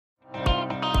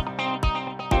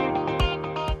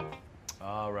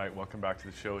right, welcome back to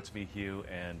the show. It's me, Hugh,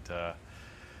 and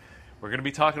we're going to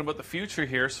be talking about the future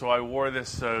here. So I wore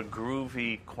this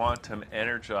groovy quantum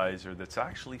energizer that's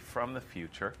actually from the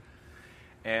future.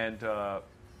 And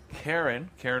Karen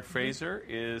Fraser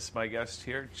is my guest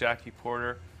here, Jackie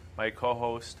Porter, my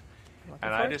co-host.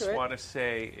 And I just want to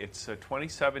say it's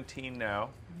 2017 now,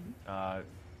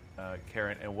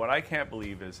 Karen, and what I can't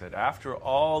believe is that after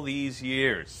all these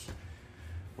years,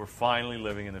 we're finally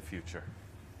living in the future.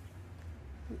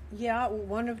 Yeah,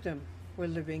 one of them we're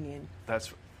living in.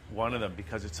 That's one of them,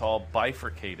 because it's all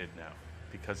bifurcated now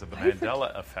because of the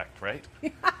Mandela effect, right?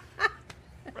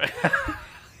 Right.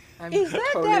 Is that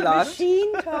totally that lost.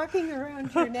 machine talking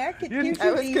around your neck? It gives I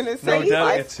you was these going to say, No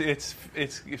doubt,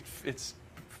 it's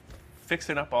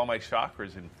fixing up all my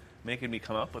chakras and making me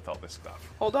come up with all this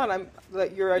stuff. hold on,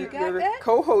 your got that?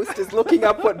 co-host is looking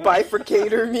up what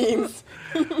bifurcator means.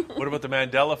 What about the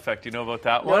Mandela effect? You know about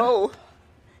that one? No,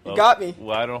 you got me.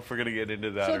 Well, I don't know if we're going to get into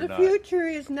that So or the not. future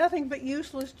is nothing but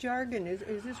useless jargon.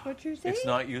 Is this what you're saying? It's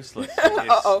not useless.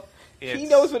 Uh-oh. He It's-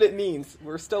 knows what it means.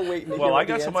 We're still waiting to hear Well, what I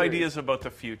got the some answer is. ideas about the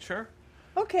future,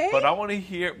 Okay. but I want to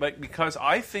hear, because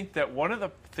I think that one of the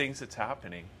things that's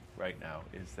happening right now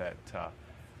is that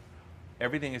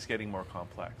everything is getting more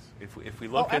complex. If we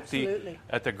look at absolutely.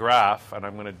 the graph, and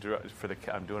I'm going to do it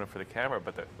I'm doing it for the camera,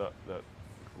 but the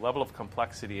level of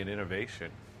complexity and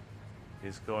innovation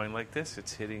is going like this.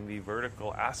 It's hitting the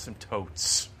vertical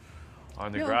asymptotes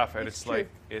on the No, graph, and it's it's true. like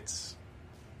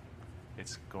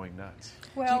it's going nuts.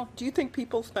 well, Do you think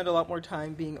people spend a lot more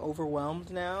time being overwhelmed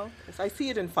now? 'Cause I see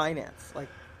it in finance, like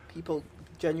people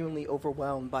genuinely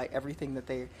overwhelmed by everything that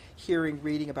they're hearing,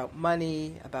 reading about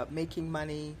money, about making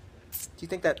money. Do you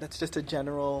think that that's just a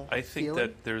general I think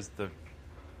feeling? that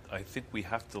I think we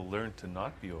have to learn to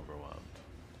not be overwhelmed.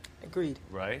 Agreed.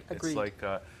 Right? Agreed. It's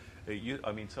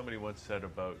like, somebody once said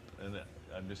about, and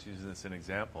I'm just using this as an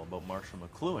example, about Marshall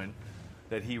McLuhan,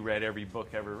 that he read every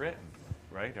book ever written,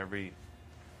 right?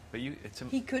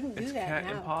 he couldn't do that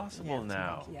now. Impossible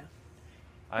now. Yeah.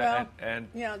 I-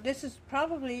 Well, this is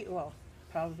probably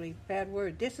bad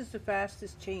word. This is the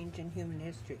fastest change in human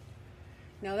history.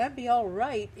 Now that'd be all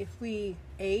right if we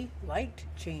A, liked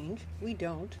change. We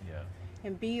don't. yeah.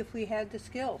 And B, if we had the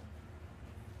skill,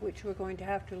 which we're going to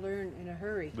have to learn in a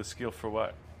hurry. The skill for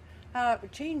what?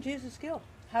 Change is a skill.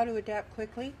 How to adapt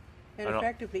quickly and I know.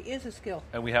 effectively is a skill.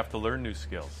 And we have to learn new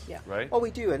skills, Yeah. right? Well, we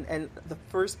do, and the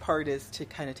first part is to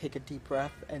kind of take a deep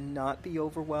breath and not be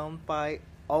overwhelmed by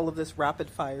all of this rapid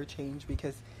fire change,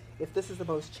 because if this is the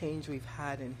most change we've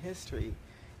had in history,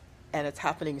 and it's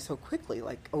happening so quickly,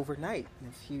 like overnight,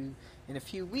 in a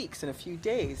few weeks, in a few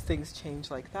days, things change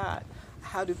like that.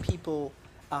 How do people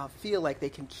feel like they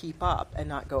can keep up and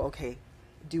not go, okay,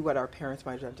 do what our parents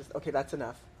might have done, just, okay, that's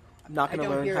enough. I'm not I going to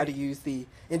don't learn hear how it. to use the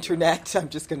internet. I'm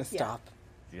just going to Yeah. stop.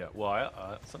 Yeah.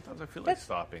 Well, sometimes I feel like That's-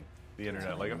 stopping the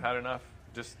internet. Like, I've had enough.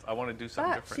 Just, I want to do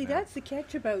something But different see, now. that's the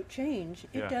catch about change.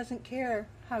 Yeah. It doesn't care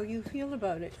how you feel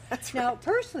about it. That's Now,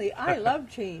 personally, I love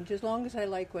change as long as I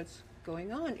like what's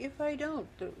going on. If I don't,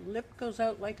 the lip goes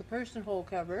out like a person hole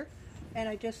cover, and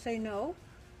I just say no.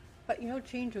 But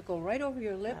change will go right over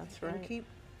your lip That's and right. keep.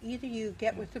 Either you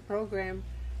get with the program,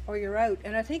 or you're out.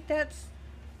 And I think that's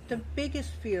the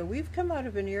biggest fear. We've come out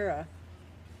of an era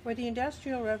where the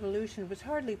Industrial Revolution was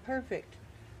hardly perfect,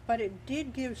 but it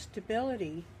did give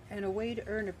stability and a way to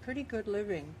earn a pretty good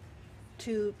living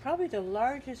to probably the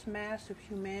largest mass of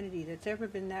humanity that's ever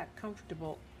been that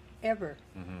comfortable, ever.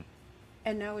 Mm-hmm.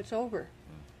 And now it's over.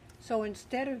 So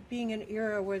instead of being an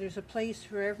era where there's a place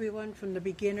for everyone from the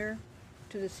beginner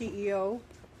to the CEO,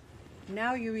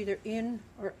 now you're either in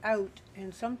or out,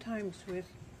 and sometimes with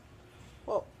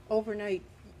Well, overnight.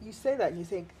 you say that and you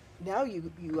think, now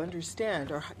you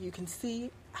understand, or you can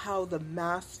see how the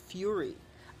mass fury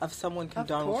of someone Of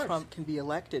Donald course. Trump can be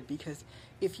elected. Because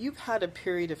if you've had a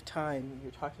period of time,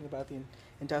 you're talking about the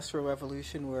Industrial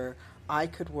Revolution, where I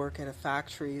could work at a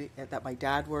factory that my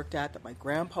dad worked at, that my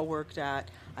grandpa worked at,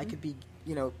 I could be,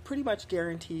 pretty much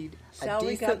guaranteed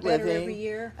Salary a got decent better living, every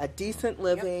year. a decent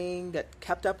living that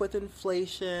kept up with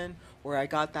inflation, where I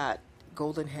got that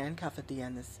golden handcuff at the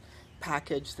end, this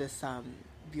package, this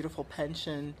beautiful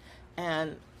pension,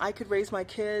 and I could raise my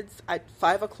kids. At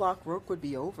 5 o'clock, work would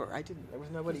be over. There was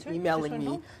nobody That's right, you emailing just me,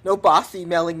 went home. no boss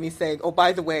emailing me saying, "Oh,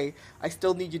 by the way, I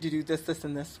still need you to do this, this,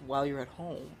 and this while you're at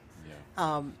home."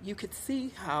 Yeah. You could see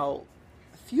how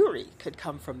fury could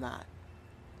come from that,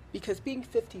 because being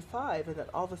 55 and then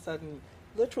all of a sudden,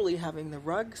 literally having the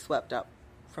rug swept up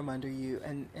from under you,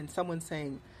 and someone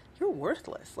saying, "You're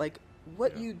worthless. Like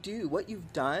what Yeah. you do, what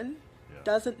you've done, Yeah.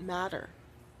 doesn't matter."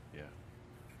 Yeah.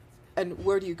 And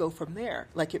where do you go from there?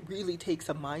 Like, it really takes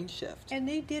a mind shift. And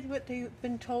they did what they've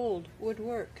been told would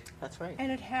work. That's right.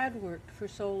 And it had worked for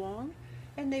so long.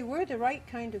 And they were the right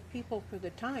kind of people for the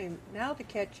time. Now the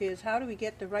catch is, how do we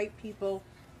get the right people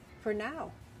for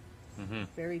now?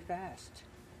 Very fast.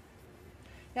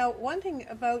 Now, one thing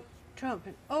about Trump,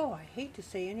 and I hate to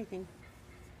say anything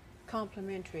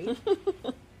complimentary,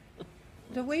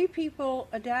 the way people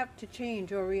adapt to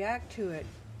change or react to it,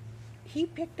 he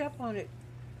picked up on it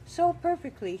so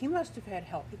perfectly. He must have had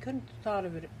help. He couldn't have thought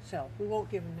of it himself. We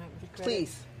won't give him that much credit.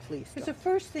 Please. It's the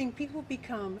first thing, people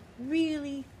become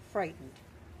really frightened.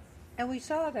 And we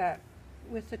saw that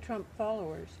with the Trump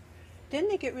followers. Then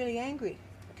they get really angry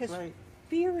because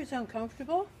fear is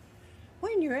uncomfortable.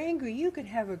 When you're angry, you can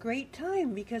have a great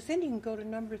time because then you can go to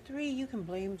number 3, you can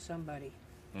blame somebody.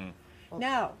 Well,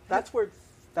 now, that's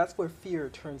where fear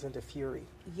turns into fury.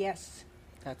 Yes.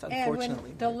 That's And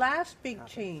unfortunately when the what last big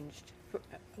happened. change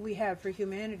we had for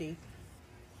humanity,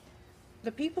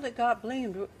 the people that got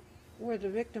blamed were the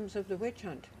victims of the witch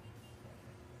hunt.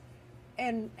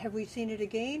 And have we seen it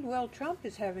again? Well, Trump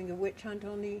is having a witch hunt,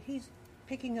 only he's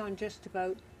picking on just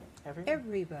about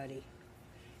everybody.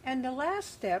 And the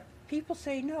last step, people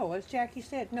say no. As Jackie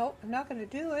said, no, I'm not going to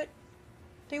do it.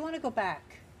 They want to go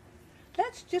back.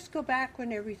 Let's just go back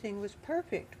when everything was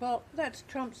perfect. Well, that's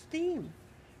Trump's theme.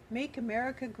 Make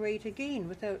America great again,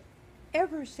 without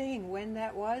ever saying when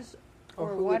that was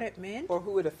or what it meant. Or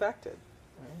who it affected.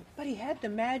 Right? But he had the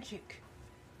magic.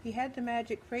 He had the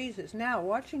magic phrases. Now,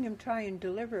 watching him try and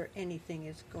deliver anything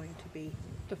is going to be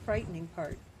the frightening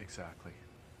part. Exactly.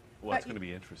 Well, it's going to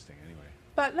be interesting anyway.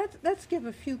 But let's give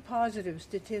a few positive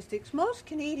statistics. Most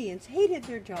Canadians hated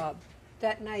their job.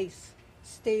 That nice,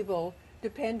 stable,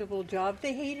 dependable job.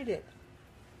 They hated it.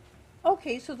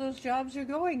 Okay, so those jobs are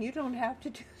going. You don't have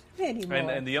to do them anymore.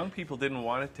 And the young people didn't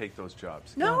want to take those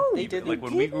jobs. No, they didn't. Like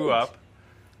when we grew up,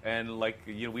 and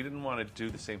we didn't want to do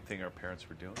the same thing our parents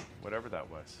were doing, whatever that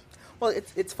was. Well,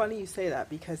 it's funny you say that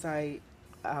because I,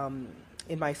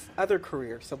 in my other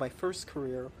career, so my first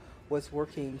career was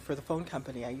working for the phone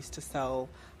company. I used to sell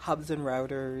hubs and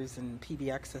routers and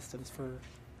PBX systems for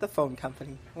the phone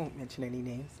company. I won't mention any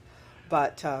names.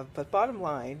 But bottom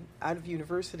line, out of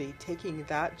university, taking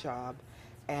that job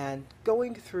and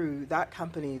going through that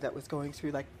company that was going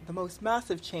through like the most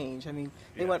massive change. I mean,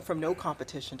 they went from no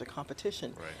competition to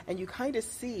competition. Right. And you kind of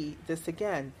see this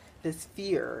again, this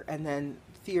fear, and then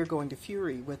fear going to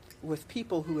fury with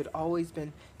people who had always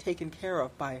been taken care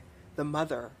of by the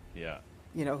mother. Yeah.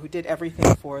 You know, who did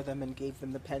everything for them and gave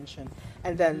them the pension.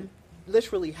 And then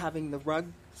literally having the rug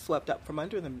swept up from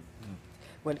under them.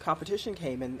 When competition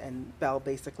came and Bell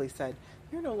basically said,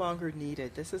 you're no longer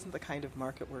needed. This isn't the kind of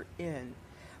market we're in.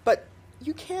 But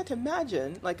you can't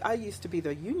imagine, like I used to be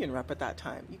the union rep at that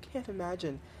time, you can't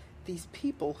imagine these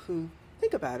people who,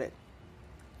 think about it,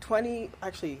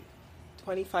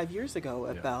 25 years ago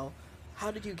at Bell, how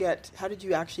did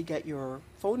you actually get your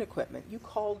phone equipment? You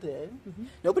called in.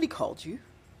 Nobody called you.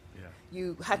 Yeah.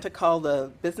 You had to call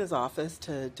the business office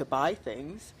to buy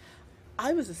things.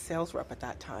 I was a sales rep at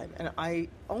that time, and I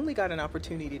only got an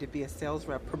opportunity to be a sales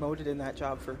rep promoted in that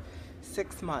job for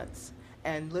 6 months.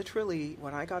 And literally,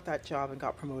 when I got that job and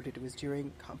got promoted, it was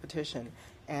during competition.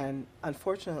 And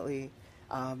unfortunately,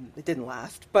 it didn't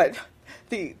last. But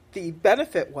the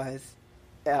benefit was,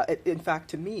 in fact,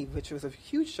 to me, which was a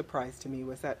huge surprise to me,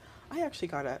 was that I actually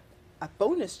got a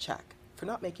bonus check for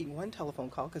not making one telephone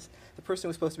call because the person who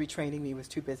was supposed to be training me was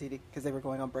too busy because they were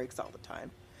going on breaks all the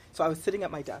time. So I was sitting at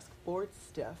my desk, bored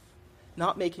stiff,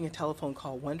 not making a telephone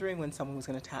call, wondering when someone was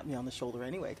going to tap me on the shoulder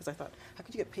anyway, because I thought, how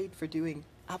could you get paid for doing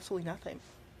absolutely nothing?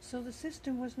 So the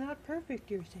system was not perfect,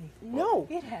 you're saying? No.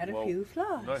 It had a few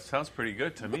flaws. No, it sounds pretty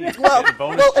good to me. Well,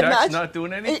 Bonus checks, imagine, not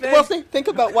doing anything. Think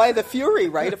about why the fury,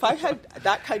 right? If I had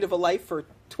that kind of a life for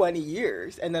 20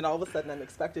 years and then all of a sudden I'm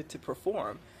expected to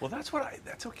perform. Well, that's what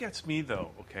gets me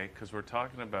though, okay? Because we're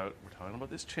talking about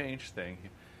this change thing,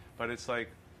 but it's like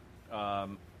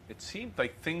it seemed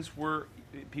like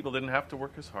people didn't have to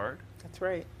work as hard. That's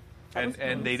right.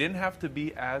 And they didn't have to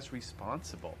be as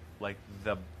responsible, like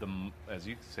the as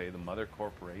you say, the mother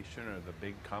corporation or the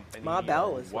big company, Ma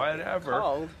Bell is whatever.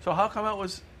 Called. So how come it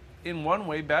was in one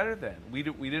way better then? We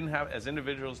didn't have, as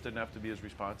individuals, didn't have to be as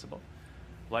responsible.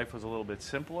 Life was a little bit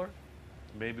simpler.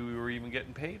 Maybe we were even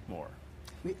getting paid more.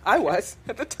 I was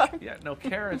at the time. Yeah, no,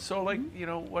 Karen. So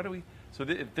what do we? So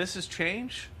if this is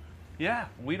change,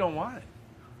 we don't want it.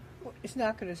 Well, it's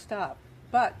not going to stop.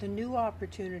 But the new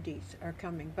opportunities are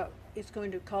coming. But it's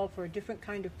going to call for a different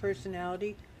kind of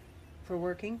personality for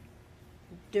working,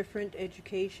 different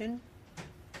education,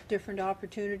 different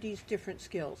opportunities, different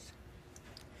skills.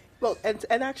 Well, and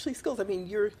actually skills. I mean,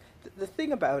 the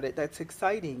thing about it that's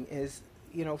exciting is,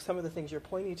 some of the things you're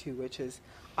pointing to, which is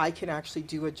I can actually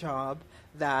do a job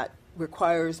that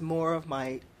requires more of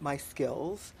my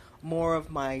skills, more of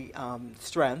my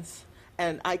strengths,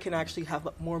 and I can actually have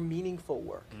more meaningful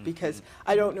work. Because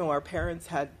I don't know, our parents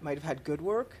might have had good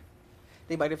work.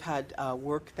 They might have had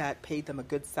work that paid them a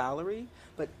good salary,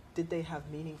 but did they have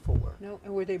meaningful work? No,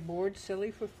 and were they bored silly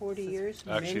for 40 years?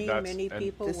 Actually, Many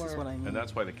people This were. is what I mean. And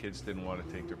that's why the kids didn't want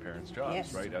to take their parents' jobs,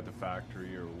 Yes. right? At the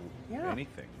factory or Yeah.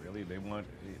 anything, really. They want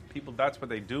people, that's what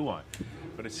they do want.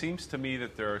 But it seems to me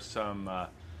that there are some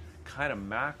kind of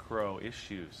macro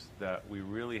issues that we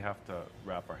really have to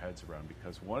wrap our heads around,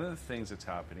 because one of the things that's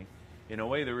happening, in a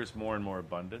way, there is more and more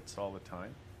abundance all the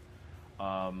time.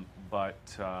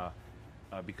 But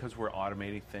because we're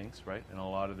automating things, right? And a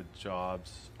lot of the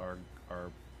jobs are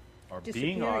being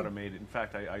Disappearing. automated. In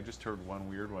fact, I just heard one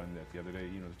weird one that the other day,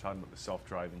 they're talking about the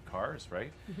self-driving cars,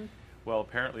 right? Well,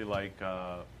 apparently, like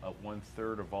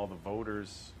 1/3 of all the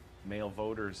voters, male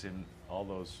voters in all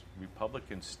those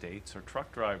Republican states are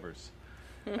truck drivers.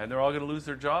 And they're all going to lose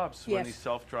their jobs when Yes. these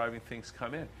self-driving things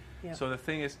come in. Yeah. So the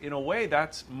thing is, in a way,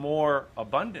 that's more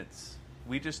abundance.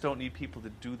 We just don't need people to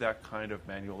do that kind of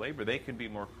manual labor. They can be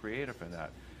more creative in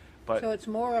that. But So it's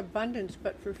more abundance,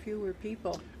 but for fewer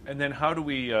people. and then how do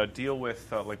we deal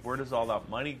with, where does all that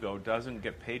money go? Doesn't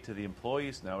get paid to the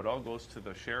employees now. It all goes to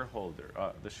the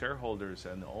shareholders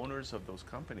and the owners of those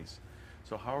companies.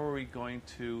 So how are we going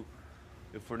to,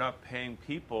 if we're not paying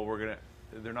people,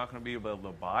 they're not going to be able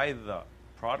to buy the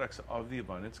products of the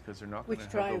abundance because they're not going Which to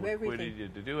have drive the liquidity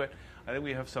everything. to do it. I think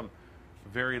we have some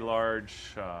very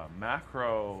large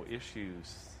macro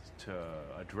issues to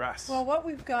address. Well, what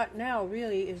we've got now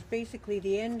really is basically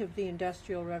the end of the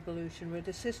Industrial Revolution, where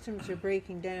the systems are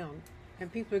breaking down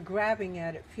and people are grabbing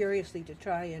at it furiously to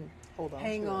try and Hold on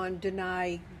hang to it. on,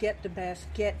 deny, get the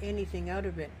best, get anything out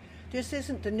of it. This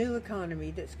isn't the new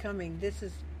economy that's coming. This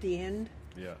is the end.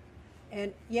 Yeah.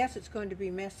 And yes, it's going to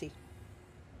be messy.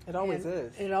 It always And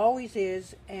is. It always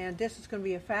is, and this is going to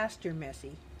be a faster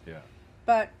messy. Yeah.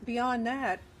 But beyond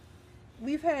that,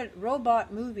 we've had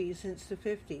robot movies since the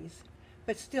 50s,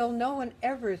 but still no one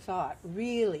ever thought,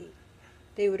 really,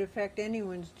 they would affect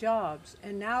anyone's jobs.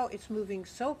 And now it's moving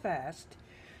so fast.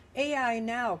 AI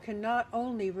now can not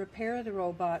only repair the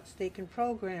robots, they can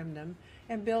program them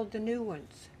and build the new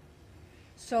ones.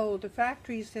 So the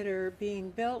factories that are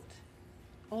being built,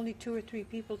 only 2 or 3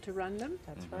 people to run them.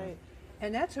 That's right.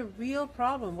 And that's a real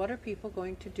problem. What are people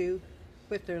going to do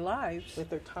with their lives With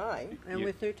their time. and You-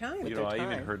 with their time? With I their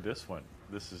even time. heard this one.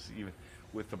 This is even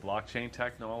with the blockchain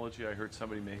technology. I heard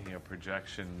somebody making a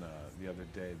projection the other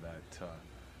day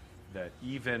that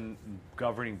even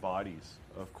governing bodies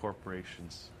of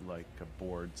corporations, like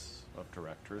boards of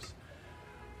directors,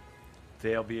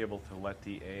 they'll be able to let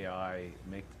the AI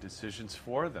make the decisions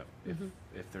for them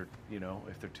if they're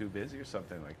if they're too busy or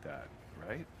something like that,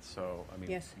 right? So I mean,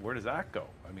 Yes. where does that go?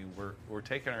 I mean, we're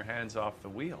taking our hands off the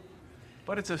wheel,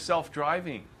 but it's a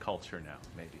self-driving culture now,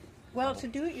 maybe. Well, to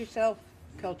do it yourself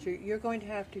culture, you're going to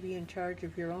have to be in charge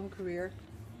of your own career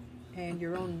and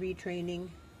your own retraining,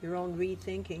 your own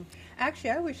rethinking.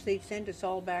 Actually, I wish they'd send us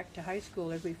all back to high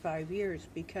school every 5 years,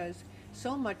 because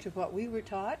so much of what we were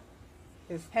taught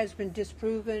has been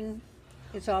disproven.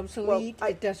 It's obsolete. I-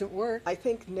 it doesn't work. I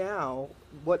think now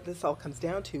what this all comes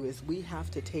down to is we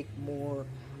have to take more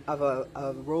of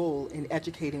a role in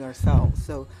educating ourselves.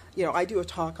 So, I do a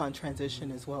talk on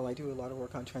transition as well. I do a lot of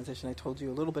work on transition. I told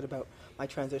you a little bit about my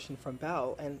transition from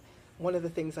Bell. And one of the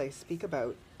things I speak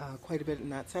about quite a bit in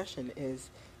that session is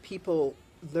people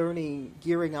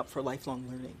gearing up for lifelong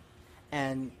learning,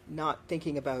 and not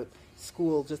thinking about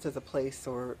school just as a place,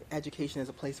 or education as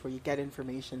a place where you get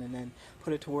information and then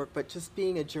put it to work, but just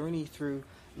being a journey through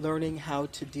learning how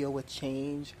to deal with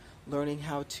change, learning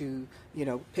how to,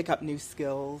 pick up new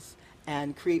skills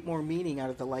and create more meaning out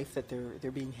of the life that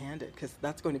they're being handed, because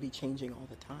that's going to be changing all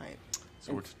the time.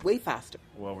 So And we're way faster.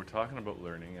 Well, we're talking about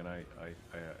learning, and I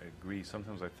agree.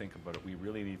 Sometimes I think about it. We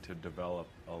really need to develop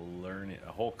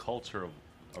a whole culture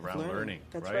around learning. learning,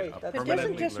 That's right? right. A That's But it right. doesn't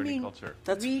permanently just learning mean culture.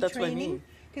 That's what I mean.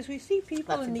 Because we see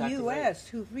people That's in the exactly right. U.S.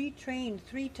 who've retrained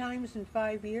 3 times in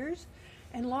 5 years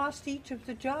and lost each of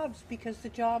the jobs because the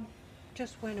job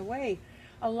just went away.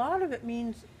 A lot of it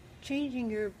means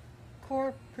changing your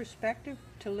core perspective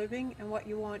to living and what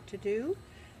you want to do,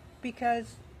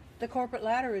 because the corporate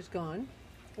ladder is gone.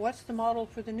 What's the model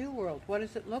for the new world? What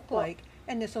does it look Well- like?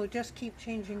 And this will just keep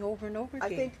changing over and over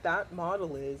again. I think that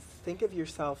model is, think of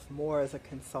yourself more as a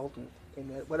consultant in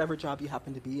whatever job you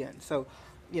happen to be in. So,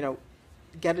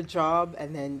 get a job,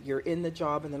 and then you're in the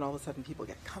job, and then all of a sudden people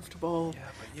get comfortable. Yeah,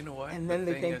 but you know what? And then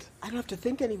The they thing think, is, I don't have to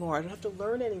think anymore. I don't have to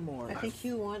learn anymore. I think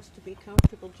Hugh wants to be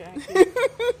comfortable, Jackie.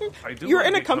 I do You're wanna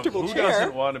in a be comfortable Who chair.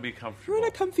 doesn't want to be comfortable? You're in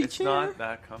a comfy it's chair. not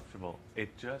that comfortable.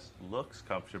 It just looks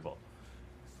comfortable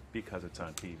because it's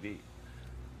on TV.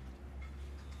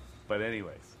 But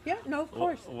anyways, Yeah, no, of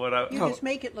course. what I You No. just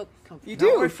make it look comfortable. You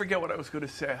now do. I forget what I was going to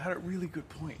say. I had a really good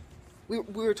point. We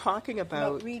were talking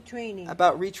About about retraining.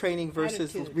 retraining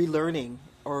versus Attitudes. relearning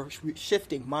or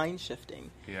shifting, mind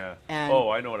shifting. Yeah. And-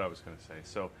 I know what I was going to say.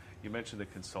 So you mentioned the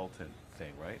consultant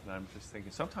thing, right? And I'm just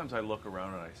thinking. Sometimes I look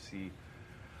around and I see,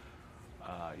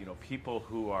 people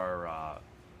who are,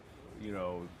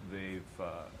 they've,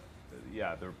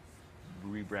 they're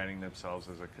rebranding themselves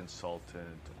as a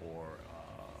consultant or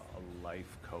a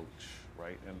life coach,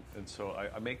 right? And so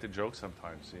I make the joke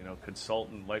sometimes,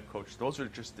 consultant, life coach, those are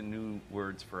just the new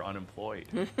words for unemployed,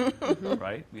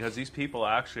 right? Because these people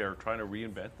actually are trying to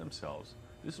reinvent themselves.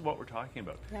 This is what we're talking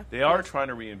about. Yeah. They are trying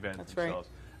to reinvent That's right. themselves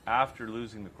after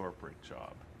losing the corporate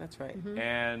job. That's right.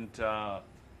 And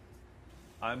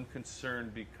I'm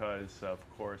concerned because, of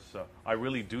course, I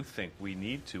really do think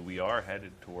we are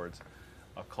headed towards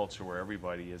a culture where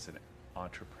everybody is an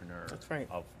entrepreneur. That's right.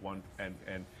 Of one, and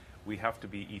we have to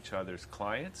be each other's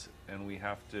clients, and we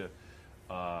have to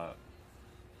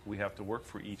work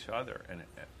for each other.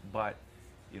 But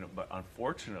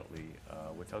unfortunately,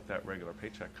 without that regular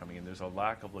paycheck coming in, there's a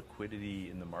lack of liquidity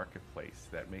in the marketplace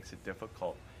that makes it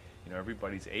difficult.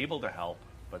 Everybody's able to help,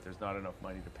 but there's not enough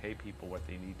money to pay people what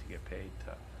they need to get paid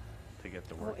to get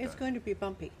the work Well, it's done. going to be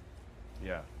bumpy.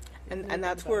 Yeah. And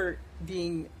that's where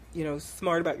being,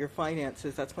 smart about your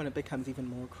finances, that's when it becomes even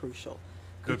more crucial.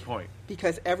 Good point.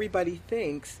 Because everybody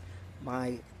thinks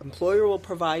my employer will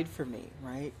provide for me,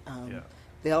 right? Yeah.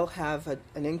 They'll have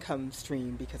an income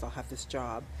stream because I'll have this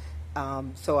job.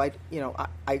 So I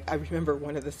remember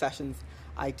one of the sessions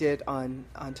I did on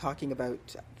talking about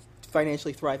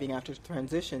financially thriving after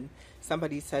transition.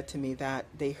 Somebody said to me that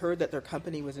they heard that their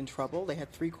company was in trouble. They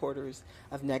had 3/4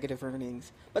 of negative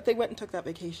earnings, but they went and took that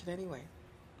vacation anyway,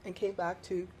 and came back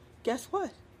to, guess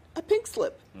what? A pink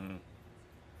slip. Mm.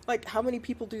 Like, how many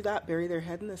people do that, bury their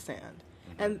head in the sand?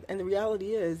 And the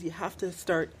reality is, you have to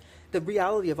start, the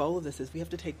reality of all of this is we have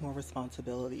to take more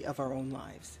responsibility of our own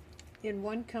lives. In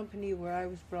one company where I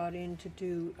was brought in to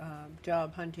do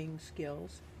job hunting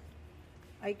skills,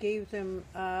 I gave them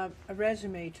a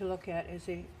resume to look at as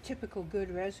a typical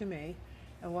good resume.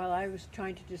 And while I was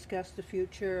trying to discuss the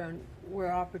future and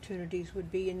where opportunities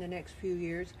would be in the next few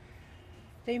years,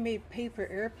 they made paper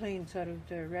airplanes out of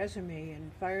their resume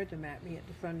and fired them at me at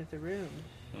the front of the room.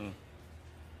 Mm.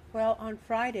 Well, on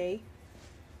Friday,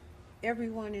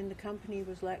 everyone in the company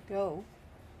was let go.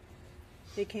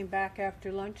 They came back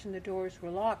after lunch and the doors were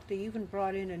locked. They even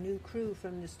brought in a new crew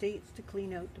from the States to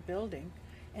clean out the building.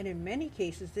 And in many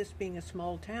cases, this being a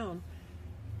small town,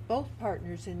 both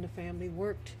partners in the family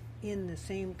worked in the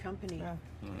same company. Yeah.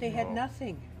 They had Oh.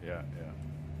 nothing. Yeah.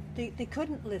 They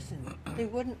couldn't listen. They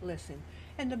wouldn't listen.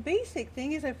 And the basic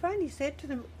thing is I finally said to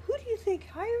them, who do you think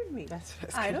hired me? That's what I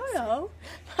was I gonna don't say. know.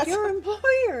 That's Your what-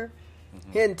 employer.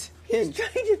 Hint, He's hint.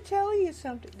 trying to tell you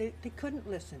something. They couldn't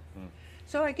listen.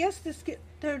 So I guess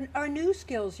there are new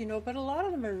skills, but a lot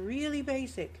of them are really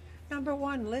basic. Number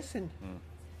one, listen.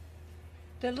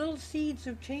 The little seeds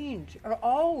of change are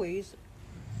always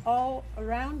all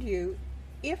around you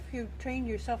if you train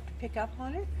yourself to pick up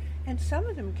on it. And some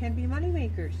of them can be money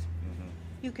makers.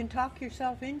 You can talk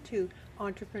yourself into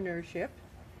entrepreneurship.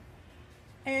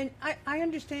 And I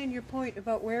understand your point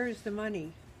about where is the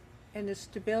money, and the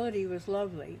stability was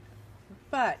lovely.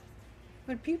 But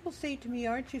when people say to me,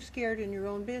 aren't you scared in your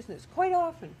own business? Quite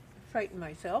often, I frighten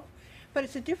myself. But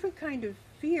it's a different kind of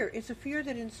fear. It's a fear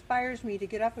that inspires me to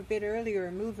get up a bit earlier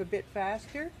and move a bit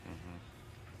faster.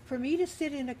 For me to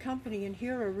sit in a company and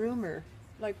hear a rumor,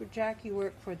 like what Jackie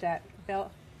worked for that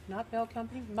Mother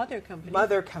Company.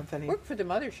 Mother company. Worked for the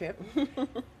mothership.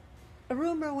 A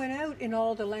rumor went out in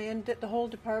all the land that the whole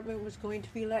department was going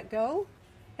to be let go.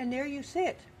 And there you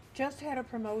sit. Just had a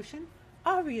promotion.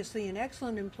 Obviously an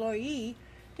excellent employee.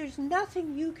 There's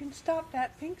nothing you can stop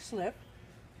that pink slip.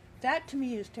 That to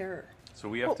me is terror. So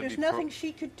we have to There's be nothing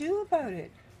she could do about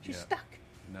it. She's Yeah. stuck.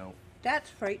 No. That's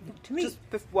frightening to me.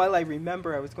 Just while I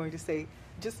remember, I was going to say,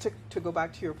 just to go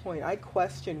back to your point, I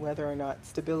question whether or not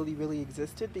stability really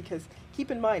existed, because keep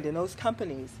in mind, in those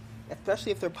companies,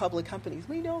 especially if they're public companies,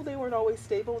 we know they weren't always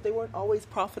stable, they weren't always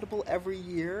profitable every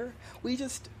year.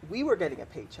 We were getting a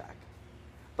paycheck.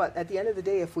 But at the end of the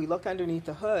day, if we look underneath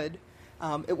the hood,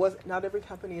 not every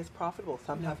company is profitable.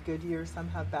 Some No. have good years, some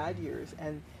have bad years.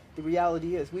 And the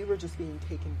reality is we were just being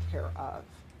taken care of.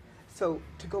 So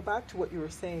to go back to what you were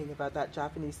saying about that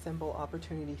Japanese symbol,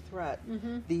 opportunity, threat,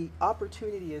 the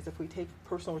opportunity is if we take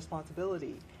personal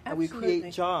responsibility and we Absolutely.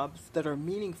 create jobs that are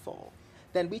meaningful,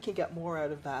 then we can get more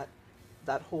out of that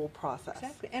whole process.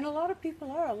 Exactly. And a lot of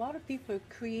people are. A lot of people are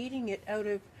creating it out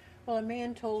of, well, a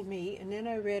man told me, and then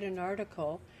I read an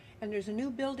article, and there's a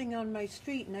new building on my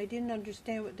street, and I didn't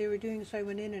understand what they were doing, so I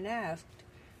went in and asked.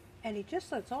 And he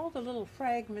just lets all the little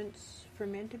fragments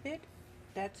ferment a bit.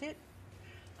 That's it.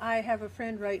 I have a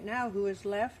friend right now who has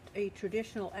left a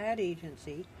traditional ad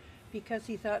agency because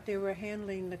he thought they were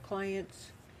handling the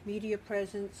client's media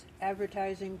presence,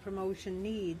 advertising, promotion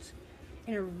needs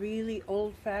in a really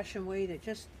old-fashioned way that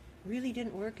just really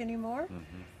didn't work anymore.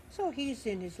 So he's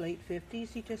in his late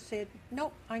 50s. He just said,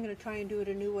 nope, I'm going to try and do it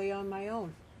a new way on my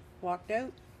own. Walked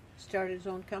out, started his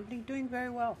own company, doing very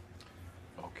well.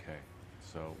 Okay,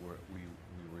 so we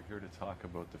were here to talk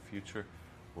about the future.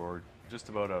 We're just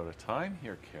about out of time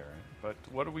here, Karen, but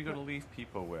what are we going to leave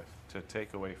people with to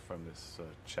take away from this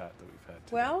chat that we've had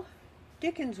today? Well,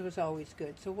 Dickens was always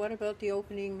good. So what about the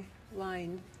opening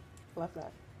line? Love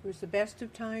that. It was the best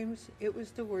of times, it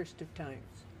was the worst of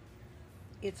times.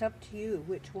 It's up to you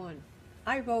which one.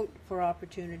 I vote for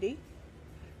opportunity.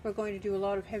 We're going to do a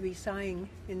lot of heavy sighing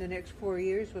in the next 4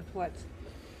 years with what's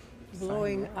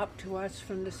blowing up to us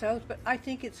from the south, but I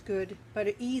think it's good.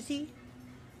 But easy?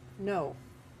 No.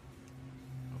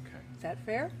 Okay, Is that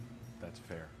fair? that's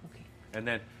fair. Okay. And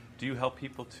then, do you help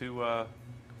people to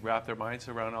wrap their minds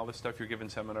around all this stuff? You're giving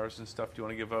seminars and stuff. Do you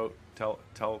want to give out,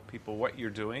 tell people what you're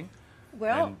doing?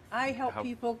 Well, And I help how-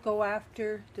 people go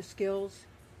after the skills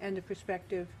and the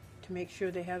perspective to make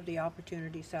sure they have the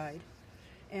opportunity side,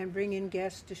 and bring in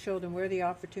guests to show them where the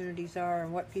opportunities are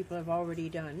and what people have already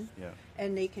done. Yeah.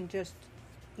 And they can just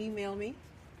email me.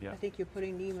 Yeah. I think you're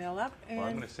putting the email up, and Well,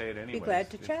 I'm going to say it anyway. be glad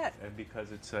to chat. And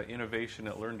because it's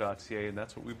innovation@learn.ca, and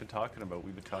that's what we've been talking about.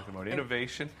 We've been talking about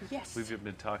innovation. Yes. We've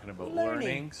been talking about Learning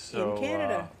learning. So in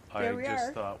Canada. There I we just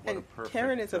are. thought, what a And perfect.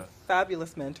 Karen is a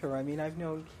fabulous mentor. I mean, I've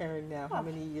known Karen now how Oh.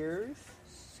 many years?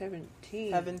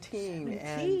 17. 17. 17.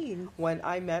 And when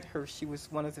I met her, she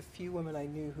was one of the few women I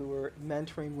knew who were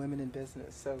mentoring women in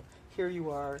business. So here you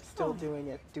are, still Oh. doing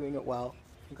it well.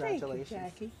 Congratulations.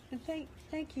 Thank you, Jackie. And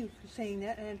thank you for saying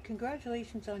that, and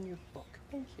congratulations on your book.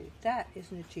 Thank you. That is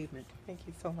an achievement. Thank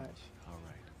you so much. All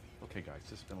right. Okay, guys,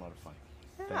 this has been a lot of fun.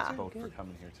 Yeah. Thanks both Good. for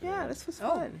coming here today. Yeah, this was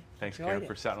Oh. fun. Thanks, enjoyed Karen, it.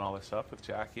 for setting all this up with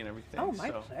Jackie and everything. Oh, my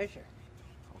So- pleasure.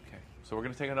 Okay, so we're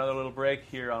going to take another little break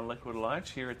here on Liquid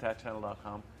Lunch here at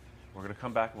thatchannel.com. We're going to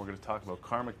come back and we're going to talk about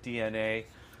karmic DNA.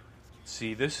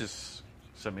 See, this is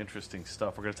some interesting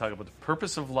stuff. We're going to talk about the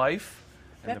purpose of life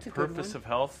and That's the a good purpose one. of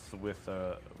health with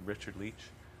Richard Leach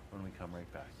when we come right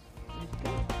back.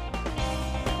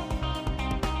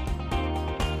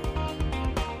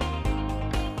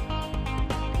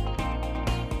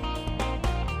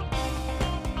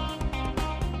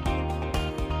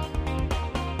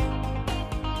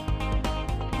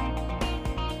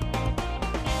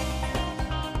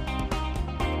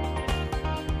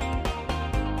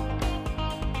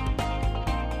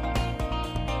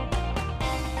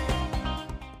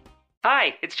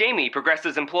 Hi, it's Jamie,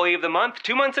 Progressive's Employee of the Month,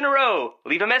 2 months in a row.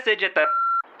 Leave a message at the...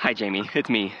 Hi, Jamie. It's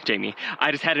me, Jamie.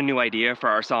 I just had a new idea for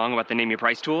our song about the Name Your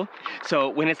Price tool. So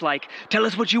when it's like, tell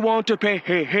us what you want to pay,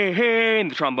 hey, hey, hey, and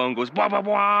the trombone goes, blah, blah,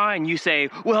 blah, and you say,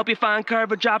 we'll help you find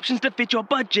coverage options to fit your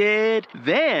budget.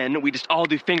 Then we just all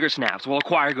do finger snaps while a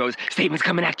choir goes, statements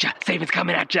coming at ya, statements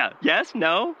coming at ya. Yes?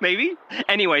 No? Maybe?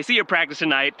 Anyway, see you at practice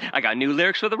tonight. I got new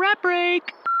lyrics for the rap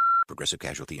break. Progressive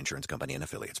Casualty Insurance Company and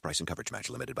Affiliates. Price and coverage match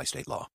limited by state law.